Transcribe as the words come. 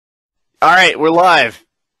All right, we're live.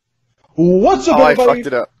 What's up, Oh, I everybody? fucked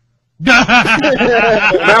it up.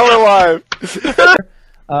 Now we're live.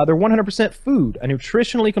 They're 100% food, a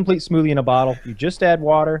nutritionally complete smoothie in a bottle. You just add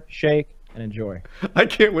water, shake, and enjoy. I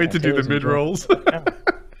can't wait to do the mid rolls.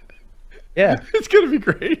 Yeah. It's gonna be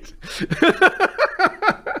great.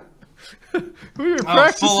 We were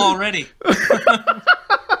practicing. Full already.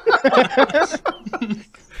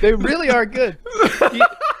 They really are good.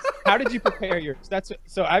 How did you prepare yours?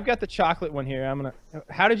 So I've got the chocolate one here.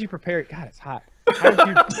 How did you prepare it? God, it's hot. How did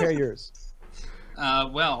you prepare yours?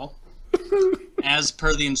 Well, as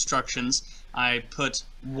per the instructions, I put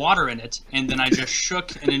water in it, and then I just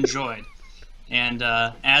shook and enjoyed. And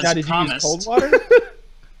as Now, did promised, you use cold water?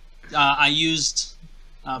 I used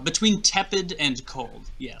between tepid and cold.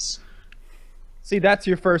 Yes. See, that's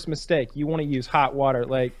your first mistake. You want to use hot water.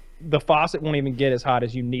 Like, the faucet won't even get as hot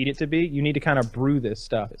as you need it to be. You need to kind of brew this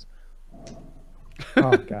stuff.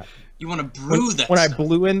 Oh, God. You want to brew that When I stuff.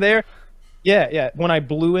 blew in there, yeah. When I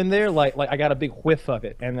blew in there, like I got a big whiff of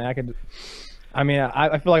it. And I feel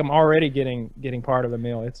like I'm already getting part of the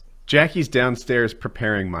meal. Jackie's downstairs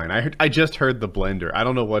preparing mine. I just heard the blender. I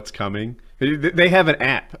don't know what's coming. They have an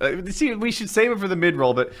app. See, we should save it for the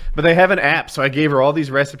mid-roll, but they have an app, so I gave her all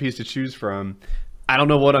these recipes to choose from. I don't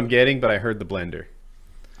know what I'm getting, but I heard the blender.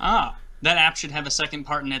 Ah, that app should have a second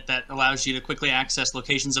part in it that allows you to quickly access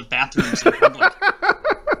locations of bathrooms in public.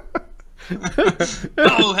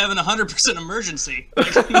 Oh, having a 100% emergency.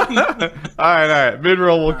 All right.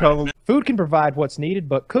 Mid-roll will come. Food can provide what's needed,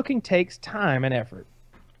 but cooking takes time and effort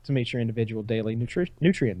to meet your individual daily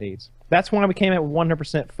nutrient needs. That's why we came out with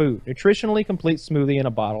 100% food. Nutritionally complete smoothie in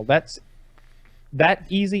a bottle. That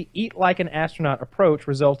easy, eat like an astronaut approach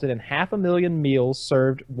resulted in 500,000 meals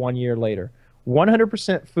served 1 year later.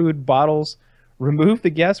 100% food bottles remove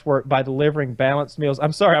the guesswork by delivering balanced meals.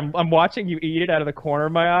 I'm sorry, I'm watching you eat it out of the corner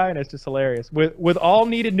of my eye, and it's just hilarious. With all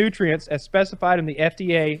needed nutrients as specified in the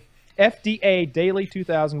FDA Daily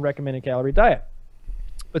 2000 recommended calorie diet.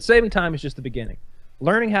 But saving time is just the beginning.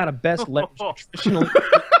 Learning how to best leverage nutritional...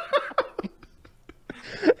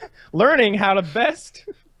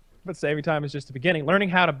 But saving time is just the beginning. Learning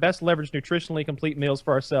how to best leverage nutritionally complete meals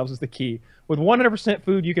for ourselves is the key. With 100%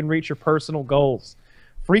 food, you can reach your personal goals.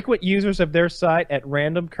 Frequent users of their site at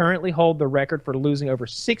random currently hold the record for losing over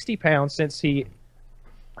 60 pounds since he...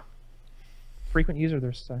 Frequent user of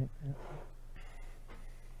their site.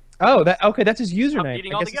 Oh, okay, that's his username.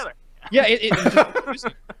 Eating all together. Yeah,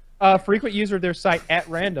 frequent user of their site at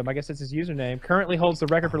random, I guess that's his username, currently holds the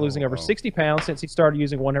record for losing over 60 pounds since he started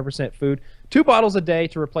using 100% food, 2 bottles a day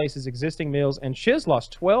to replace his existing meals, and Shiz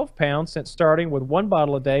lost 12 pounds since starting with 1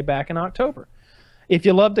 bottle a day back in October. If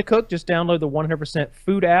you love to cook, just download the 100%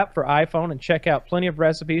 Food app for iPhone and check out plenty of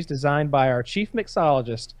recipes designed by our chief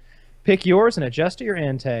mixologist. Pick yours and adjust to your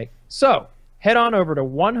intake. So, head on over to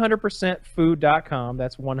 100percentfood.com.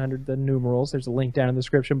 That's 100 the numerals. There's a link down in the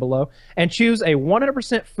description below. And choose a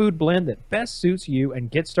 100% food blend that best suits you and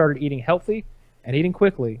get started eating healthy and eating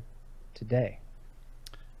quickly today.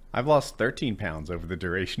 I've lost 13 pounds over the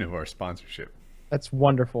duration of our sponsorship. That's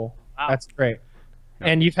wonderful. Wow. That's great. Yep.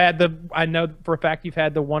 And I know for a fact you've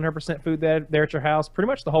had the 100% food there at your house pretty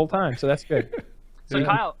much the whole time, so that's good. So Yeah.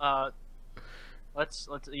 Kyle, let's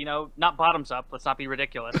not bottoms up. Let's not be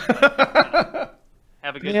ridiculous. But,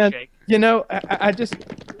 have a good shake. I just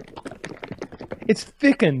it's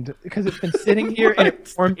thickened because it's been sitting here and it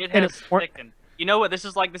formed. It has thickened. You know what this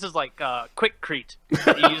is like? This is like Quickcrete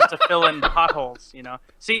that you use to fill in potholes.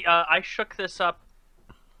 See, I shook this up.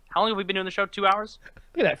 How long have we been doing the show? 2 hours?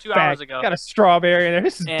 Look at that 2 fact. hours ago. Got a strawberry in there.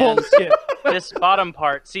 This is And bullshit. This bottom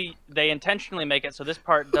part, see, they intentionally make it so this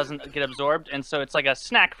part doesn't get absorbed, and so it's like a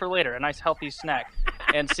snack for later, a nice healthy snack.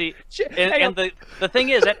 And see, and the thing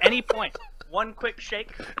is, at any point, one quick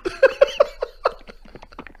shake,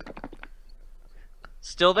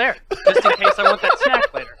 still there, just in case I want that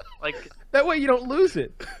snack later. Like That way you don't lose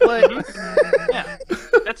it. Like, yeah,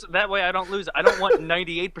 that way I don't lose it. I don't want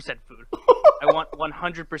 98% food. I want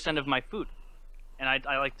 100% of my food, and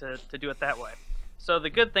I like to do it that way. So the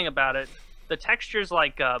good thing about it, the texture's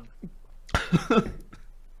like,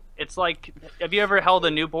 it's like, have you ever held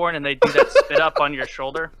a newborn and they do that spit up on your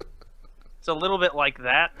shoulder? It's a little bit like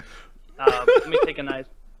that. Let me take a knife.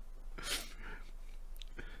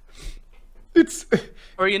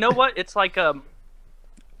 Or you know what? It's like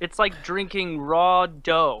drinking raw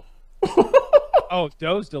dough. oh,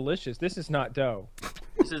 dough's delicious. This is not dough.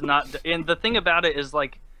 This is not, and the thing about it is,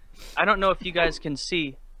 like, I don't know if you guys can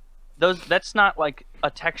see those. That's not like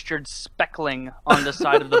a textured speckling on the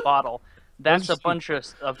side of the bottle. That's a bunch of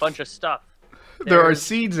stuff. There are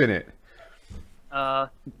seeds in it.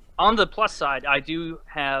 On the plus side, I do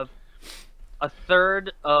have a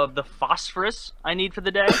third of the phosphorus I need for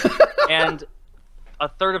the day, and a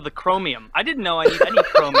third of the chromium. I didn't know I need any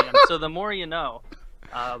chromium, so the more you know.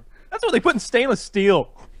 That's what they put in stainless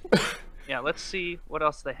steel. Yeah, let's see what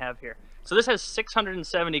else they have here. So this has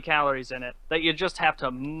 670 calories in it that you just have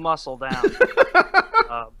to muscle down.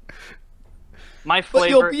 My flavor. But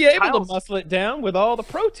you'll be able Kyle's, to muscle it down with all the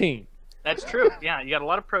protein. That's true. Yeah, you got a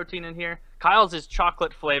lot of protein in here. Kyle's is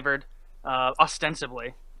chocolate flavored,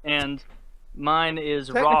 ostensibly, and mine is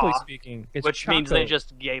Technically raw, speaking, it's which means they chocolate.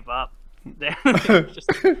 just gave up.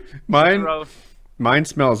 Mine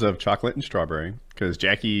smells of chocolate and strawberry because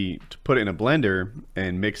Jackie put it in a blender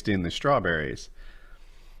and mixed in the strawberries.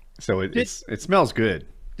 So it smells good.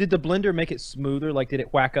 Did the blender make it smoother? Like, did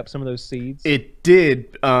it whack up some of those seeds? It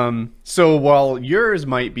did. So while yours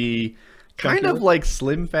might be kind of like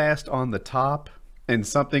Slim Fast on the top and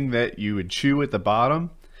something that you would chew at the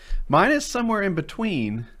bottom, mine is somewhere in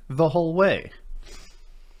between the whole way.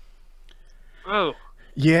 Oh.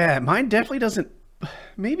 Yeah, mine definitely doesn't.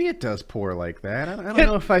 Maybe it does pour like that. I don't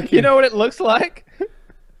know if I can. You know what it looks like?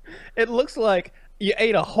 It looks like you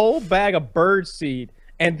ate a whole bag of bird seed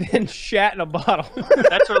and then shat in a bottle.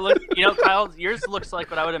 That's what it looks. You know, Kyle, yours looks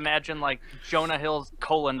like what I would imagine like Jonah Hill's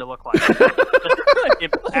colon to look like.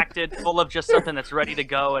 Impacted, full of just something that's ready to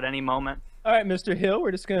go at any moment. All right, Mr. Hill,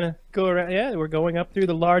 we're just gonna go around. Yeah, we're going up through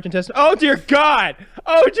the large intestine. Oh dear God!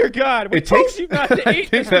 Oh dear God! It takes you not to eat. I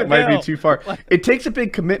think Mr. that might Hill. be too far. It takes a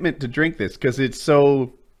big commitment to drink this because it's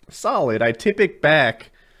so solid. I tip it back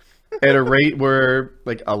at a rate where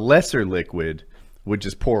like a lesser liquid would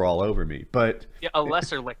just pour all over me. But yeah, a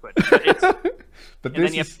lesser liquid. But it's, but and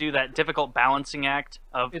then you have to do that difficult balancing act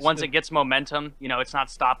of once it gets momentum, you know, it's not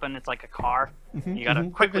stopping. It's like a car. You gotta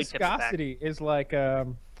quickly tip it back. Viscosity is like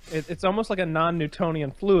it's almost like a non-Newtonian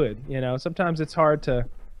fluid. You know, sometimes it's hard to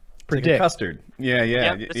predict. Like a custard. Yeah,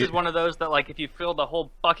 yeah. Yep, this is one of those that like if you fill the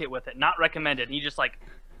whole bucket with it, not recommended, and you just like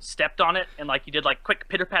stepped on it and like you did like quick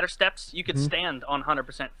pitter patter steps, you could stand on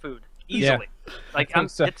 100% food easily. Yeah. Like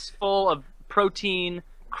So. it's full of protein,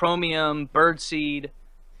 chromium, birdseed,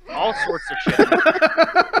 all sorts of shit.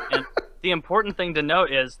 And the important thing to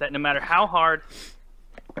note is that no matter how hard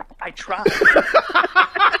I try.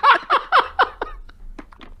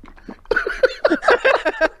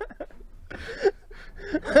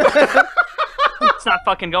 It's not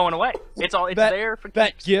fucking going away. It's there for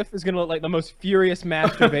that keeps. GIF is gonna look like the most furious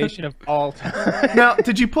masturbation of all time. Now,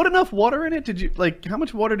 did you put enough water in it? Did you like how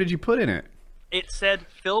much water did you put in it? It said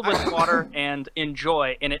fill with water and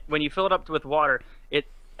enjoy. And it when you fill it up with water, it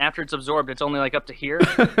after it's absorbed, it's only like up to here.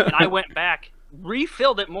 And I went back,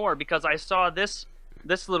 refilled it more because I saw this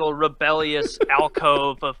little rebellious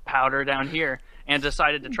alcove of powder down here, and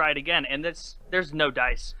decided to try it again. And there's no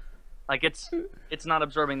dice, like it's not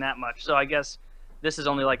absorbing that much. So I guess this is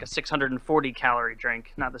only like a 640 calorie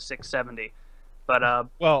drink, not the 670. But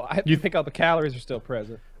well, you think all the calories are still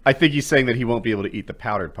present. I think he's saying that he won't be able to eat the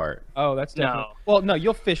powdered part. Oh, that's definitely. No. Well, no,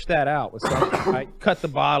 you'll fish that out with something. Right? Cut the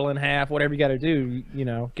bottle in half, whatever you got to do. You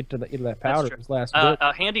know, get to that powder. That's This true. last bit.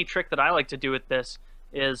 A handy trick that I like to do with this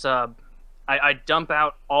is I dump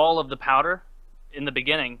out all of the powder in the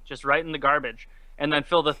beginning, just right in the garbage, and then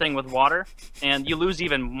fill the thing with water, and you lose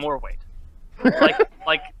even more weight.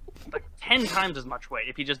 like 10 times as much weight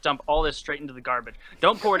if you just dump all this straight into the garbage.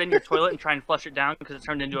 Don't pour it in your toilet and try and flush it down because it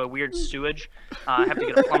turned into a weird sewage. I have to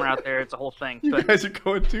get a plumber out there. It's a whole thing. You But guys are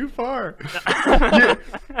going too far.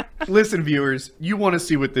 Listen, viewers, you want to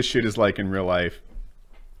see what this shit is like in real life.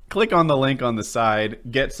 Click on the link on the side.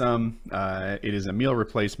 Get some. It is a meal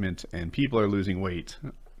replacement, and people are losing weight.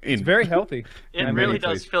 It's very healthy. it many really does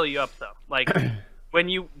places. fill you up, though. Like, when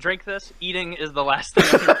you drink this, eating is the last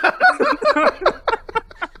thing.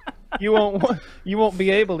 You won't be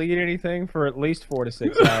able to eat anything for at least 4 to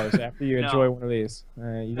 6 hours after you enjoy one of these.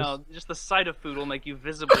 No, just the sight of food will make you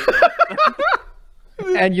visibly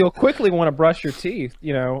ill. And you'll quickly want to brush your teeth,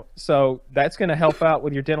 you know, so that's going to help out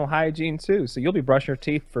with your dental hygiene too. So you'll be brushing your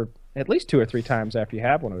teeth for at least 2 or 3 times after you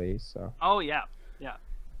have one of these. So. Oh, yeah. Yeah.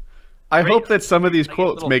 I hope that some of these Like a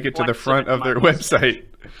quotes little make it to the flex of front it of their in my voice. website.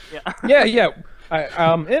 Yeah. Yeah.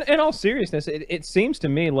 In all seriousness, it seems to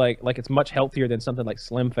me like it's much healthier than something like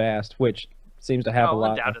Slim Fast, which seems to have a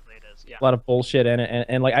lot of bullshit in it,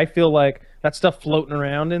 and like I feel like that stuff floating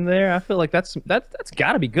around in there. I feel like that's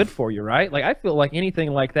got to be good for you, right? Like I feel like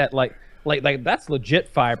anything like that, like that's legit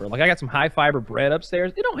fiber. Like I got some high fiber bread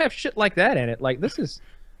upstairs. They don't have shit like that in it. Like this is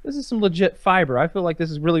some legit fiber. I feel like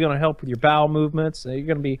this is really going to help with your bowel movements. You're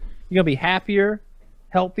gonna be happier,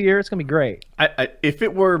 healthier. It's gonna be great. If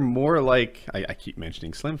it were more like I keep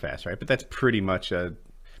mentioning Slim Fast, right? But that's pretty much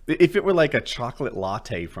if it were like a chocolate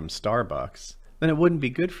latte from Starbucks, then it wouldn't be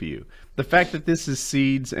good for you. The fact that this is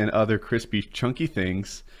seeds and other crispy, chunky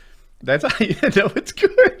things, that's how you know it's good.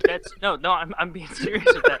 No, I'm being serious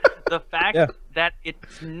with that. The fact that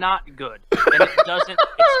it's not good and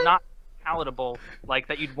it's not palatable like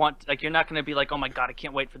that you'd want. Like you're not going to be like, oh my god, I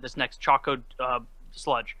can't wait for this next choco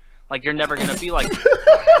sludge. Like you're never going to be like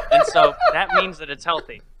that. And so that means that it's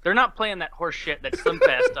healthy. They're not playing that horse shit that Slim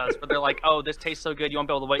Fast does, but they're like, oh, this tastes so good, you won't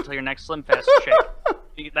be able to wait till your next Slim Fast shake.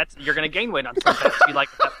 You're going to gain weight on Slim Fast.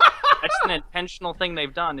 That's an intentional thing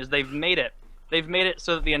they've done. Is they've made it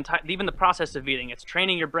so that even the process of eating, it's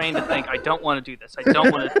training your brain to think, I don't want to do this. I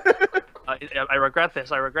don't want to. I regret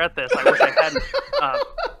this. I regret this. I wish I hadn't.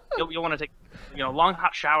 You'll want to take, long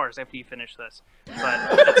hot showers after you finish this. But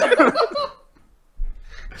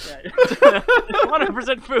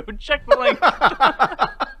 100% food. Check the link.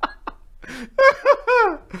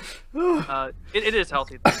 It is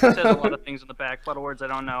healthy. It says a lot of things in the back. A lot of words I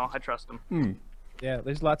don't know. I trust them. Yeah,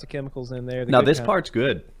 there's lots of chemicals in there. Now this part's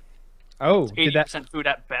good. Oh, 80% food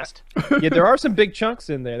at best. Yeah, there are some big chunks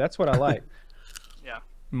in there. That's what I like. Yeah.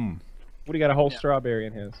 What do you got? A whole strawberry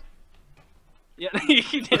in his? Yeah,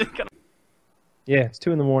 he did. Yeah, it's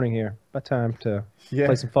 2 a.m. here. About time to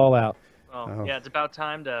play some Fallout. Well, yeah, it's about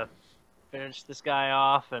time to finish this guy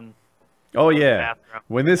off and. Oh yeah.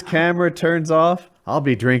 When this camera turns off, I'll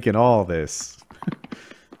be drinking all this.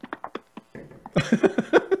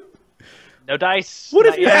 No dice. What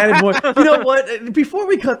if you added more? You know what? Before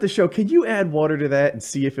we cut the show, can you add water to that and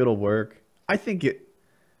see if it'll work? I think it.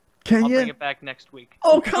 Can I'll you? bring it back next week.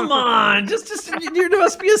 Oh come on! There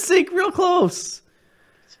must be a sink real close.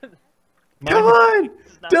 Come on!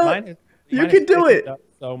 Don't. You can do it.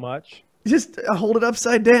 So much. Just hold it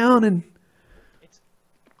upside down and.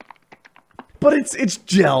 But it's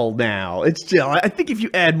gel now. It's gel. I think if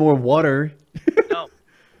you add more water. No.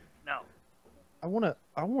 I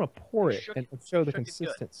wanna pour it and show the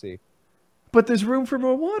consistency. But there's room for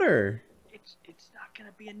more water. It's not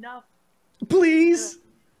gonna be enough. Please.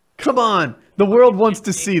 Come on. The world wants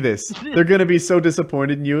to see this. They're gonna be so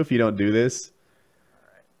disappointed in you if you don't do this.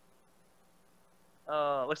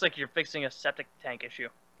 All right. Looks like you're fixing a septic tank issue.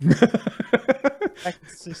 That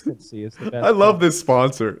consistency is the best. I love this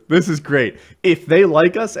sponsor. This is great. If they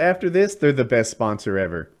like us after this, they're the best sponsor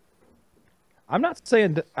ever. I'm not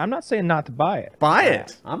saying not to buy it. Buy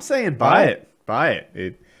it. I'm saying buy it. Buy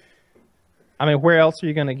it. I mean, where else are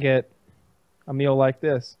you gonna get a meal like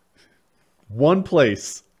this? One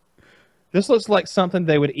place. This looks like something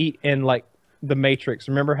they would eat in like the Matrix.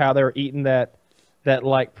 Remember how they were eating that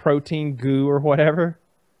like protein goo or whatever?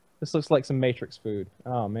 This looks like some Matrix food.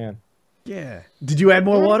 Oh man. Yeah. Did you add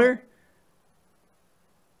more water?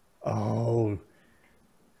 Oh.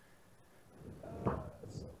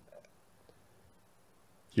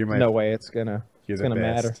 No way it's gonna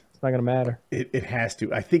matter. It's not gonna matter. It has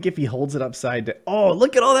to. I think if he holds it upside down. Oh,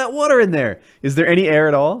 look at all that water in there. Is there any air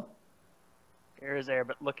at all? There is air,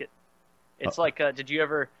 but look at. It's like, did you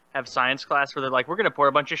ever have science class where they're like, we're going to pour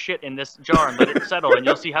a bunch of shit in this jar and let it settle, and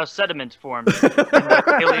you'll see how sediment formed in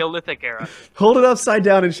the Paleolithic era. Hold it upside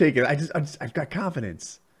down and shake it. I've got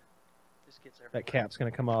confidence. That cap's going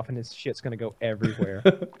to come off, and his shit's going to go everywhere.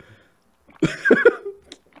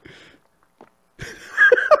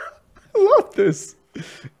 I love this.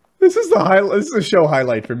 This is the highlight. This is a show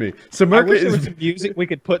highlight for me. So I wish there was some music we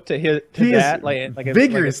could put to that. Like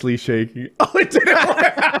vigorously shaking. Oh, it didn't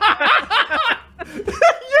work.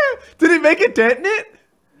 Yeah. Did it make a dent in it?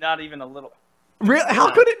 Not even a little. Really?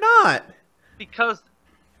 How could it not? Because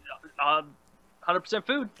 100%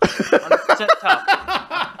 food. 100%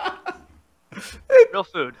 tough. Real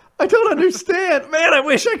food. I don't understand. Man, I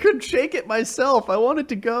wish I could shake it myself. I want it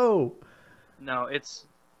to go. No,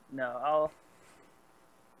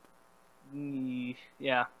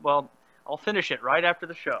 yeah, well, I'll finish it right after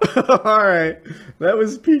the show. All right. That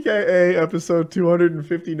was PKA episode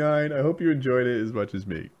 259. I hope you enjoyed it as much as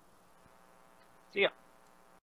me. See ya.